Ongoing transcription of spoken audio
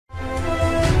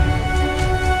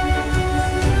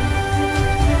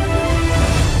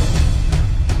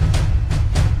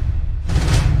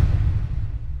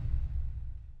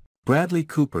Bradley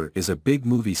Cooper is a big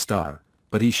movie star,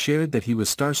 but he shared that he was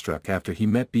starstruck after he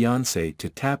met Beyoncé to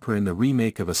tap her in the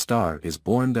remake of A Star Is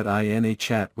Born. In a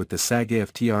chat with the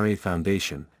SAG-AFTRA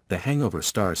Foundation, The Hangover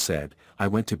star said, "I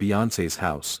went to Beyoncé's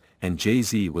house, and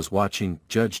Jay-Z was watching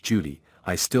Judge Judy,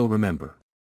 I still remember."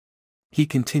 He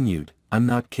continued, "I'm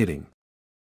not kidding.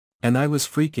 And I was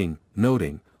freaking,"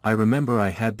 noting, "I remember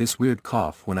I had this weird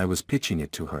cough when I was pitching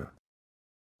it to her.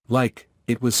 Like,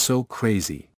 it was so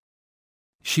crazy.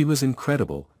 She was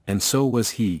incredible, and so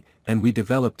was he, and we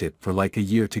developed it for like a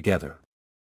year together.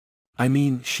 I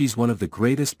mean, she's one of the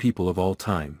greatest people of all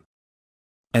time.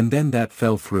 And then that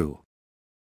fell through."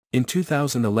 In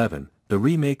 2011, the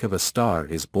remake of A Star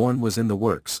Is Born was in the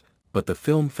works, but the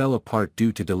film fell apart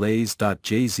due to delays.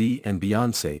 Jay-Z and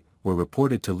Beyoncé were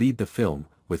reported to lead the film,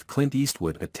 with Clint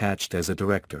Eastwood attached as a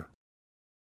director.